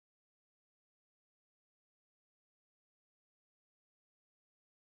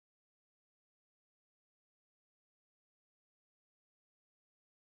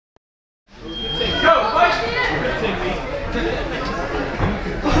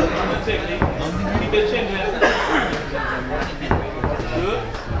Good technique. Keep that chin down. Good.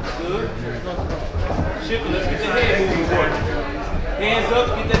 Good. Shifting. Let's get the head moving working. Hands up.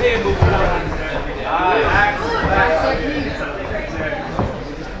 Get the head moving working. Alright.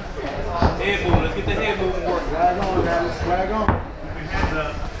 Head moving. Let's get the head moving working. Flag on, guys. Flag on. Hands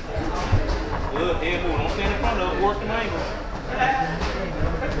up. Good. Head moving. Don't stand in front of it. Work the angle.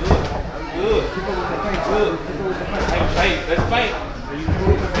 Good. Good. Keep up with the feint. Good. Keep up with the feint. Hey, let's feint.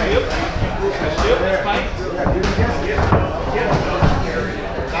 Shift. Let's shift. Let's feint.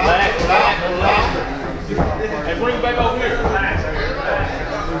 Relax, relax, relax. Hey, bring it back over here.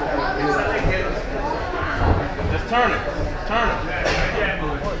 Let's turn it. Turn it.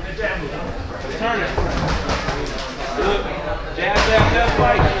 Let's turn it. Good. Jab, jab, left,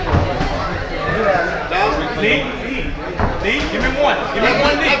 right. Knee. Knee. Give me one. Give me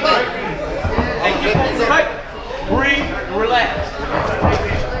one knee. Hey, keep on tight. Breathe and relax.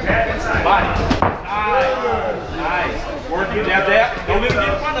 Body. Nice. Nice. Working. Jab, jab. Don't let him get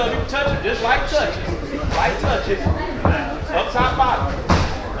in front of you. Touch it. Just like touches. Light touches. Up top, bottom.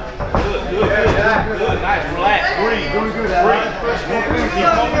 Good, good, good. Good. Nice. Relax. Breathe. Breathe. Keep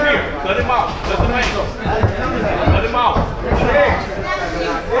over here. Cut him off. Cut the ankle. Cut him off.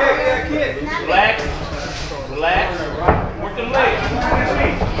 Relax. Relax. Work them legs.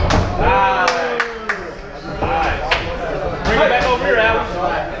 Nice. Nice. Bring it back over here, Alex.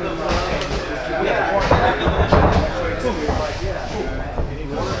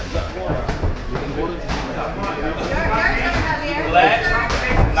 Relax.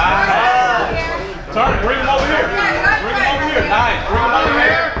 Nice. Turn it. Bring him over here. Bring him over here. Nice. Bring him over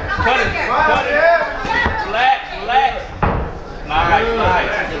here. Cut it. Cut it. Relax. Relax. Nice.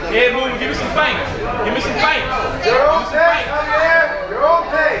 Nice. Head moving. Give me some feints. Give me some feints. Your own pace, your own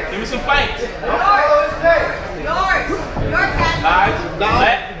pace. Give me some feints. Yours. Nice.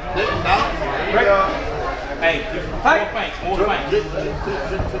 Relax. Hey, more feints. More feints.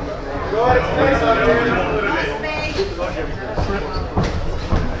 Go ahead, space up here.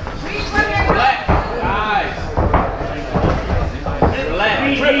 Relax. Nice. Relax.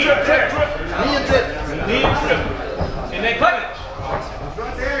 Trip, trip, trip, trip. Knee and trip. Knee and trip. And then clinch.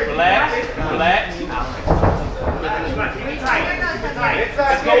 Relax. Relax.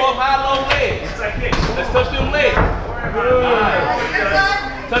 Let's go up high, low legs. Let's touch them legs. Nice.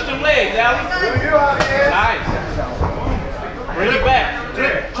 Touch them legs, Alex. Nice. Bring it back.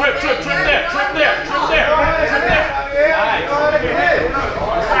 Trip, trip, trip, trip there. Trip there. Trip there. Trip there. Nice.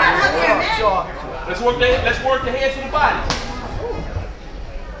 Let's work the heads and the bodies.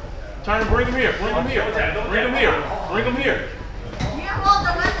 Turn and bring them here. Bring them here. Bring them here. Bring them here. You have all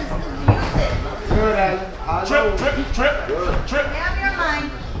the weapons to use it. Good, Alan. Trip, trip, trip, trip. Have your mind.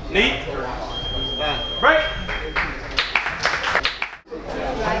 Knee. Break.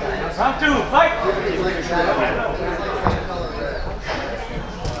 Round two. Fight.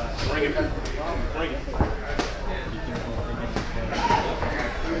 Bring it. Bring it.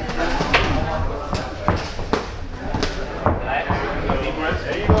 Relax. Deep breath.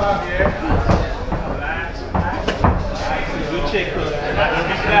 There you go, Javier. Relax. Good check, Cook.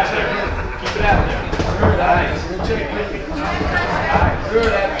 Keep it out there. Keep it out there. Nice.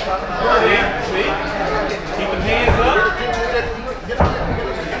 Good. See? Keep the hands up.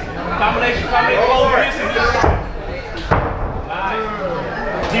 Combination, close this and this. Nice.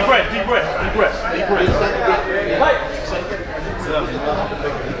 Deep breath, deep breath, deep breath, deep breath. Fight.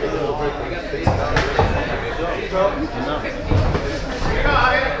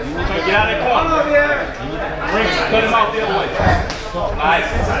 Get out of that corner. Bring him, cut him out the other way. Nice.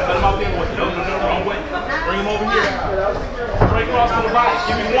 Cut him out the other way. No, wrong way. Bring him over here. Straight across to the body.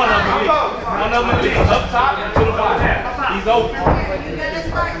 Give me one of them. One of them up top and to the body. He's open. You gotta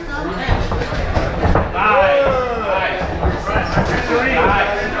start somewhere. Nice. Nice. Nice. Relax.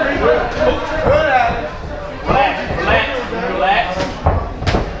 Relax. Relax.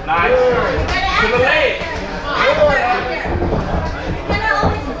 Nice. To the leg.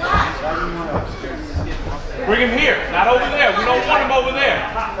 Bring him here, not over there. We don't want him over there.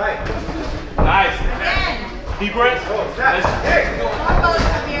 Nice. Deep breath. Let's Combos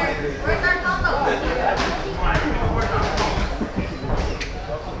up here. Where's our combo?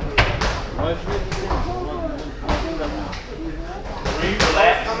 breathe,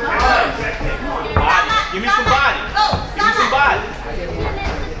 relax. Body. Give me some body. Give me some body.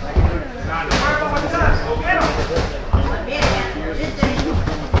 Don't worry about what it does. Go get him.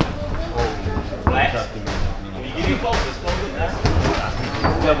 Relax. When you get in close, it's close enough.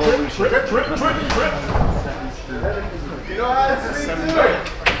 Trip. You know how to sleep too.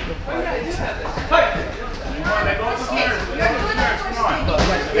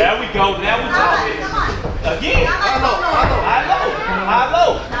 There we go. go. Now we talking. Come on. Again. High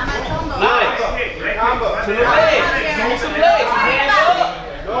low. Nice. To the legs. Use some legs. Hands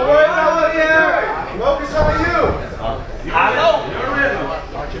up. Don't worry about what you hear. Focus on you. High low.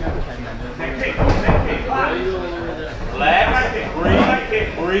 Relax.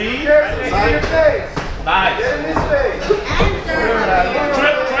 Breathe. Careful, get in your face. Nice. Get in his face.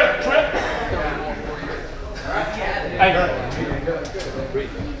 Trip. Hey.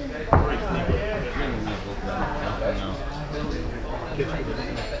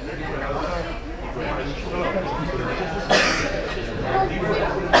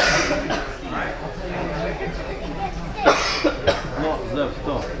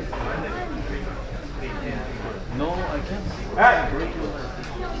 Stop. No, I can't. Hey.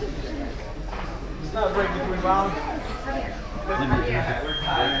 It's not a break between rounds.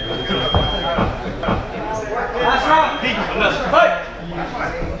 Last round. Deep. Fight.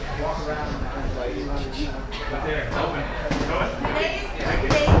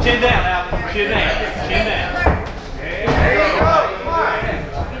 Chin down, Al. Chin down. There you go. Come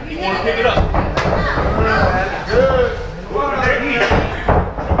on. You want to pick it up. Good.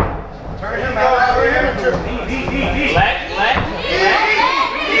 Turn him out. Turn him into Relax.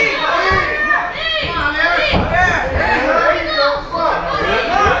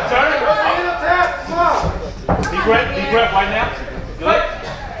 Deep breath right now. Good.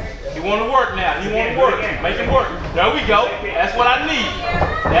 You want to work now. You want to work. Make it work. There we go. That's what I need.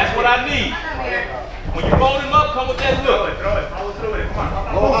 When you fold him up, come with that look. Follow through it. Come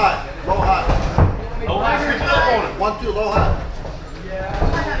on. Low high. Low high, switch it up on him. 1, 2, low high.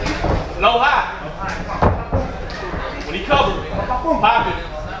 Low high. When he covers, pop it.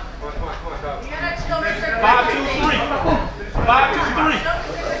 5, 2, 3. 5, 2, 3.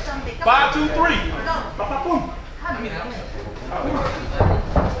 5, 2, 3.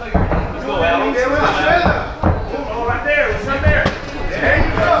 Let's go, Al. Get with the center. Oh, right there. It's right there. There you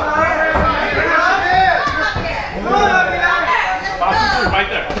go. Come on, 5, 2, 3. Right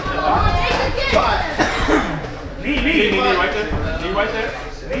there. Knee right there. Knee right there.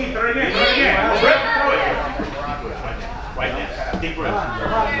 Knee, throw it again. Rip, throw it. Right now. Deep breath.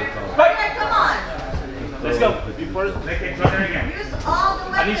 Right. Come on. Let's go. Be first. Use all the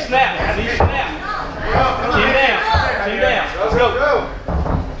I need weapons. snap. Chin down. Let's go. Go.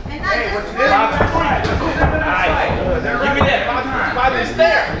 And not just 5, 2, 3. Nice. Give me that. 5, 2, 3.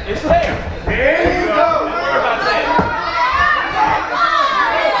 It's there. There you go. Don't worry about that.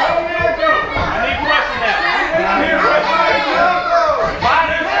 I need pressure now.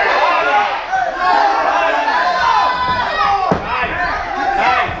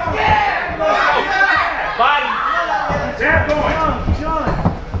 Body. Jab going.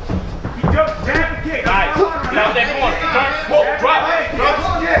 Keep jab and kick. Nice. Get out that corner. Turn. Whoa. Drop. Kick.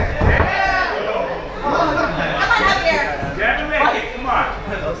 Come on, Javier. Jab and leg kick. Come on.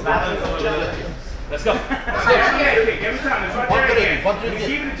 Let's go. Jab and leg kick. Every time. It's right there again. He's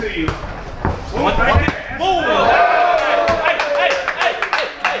giving it to you. One, right there. move. Hey.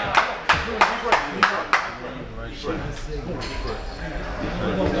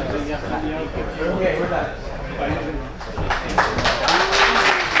 Okay, we're done.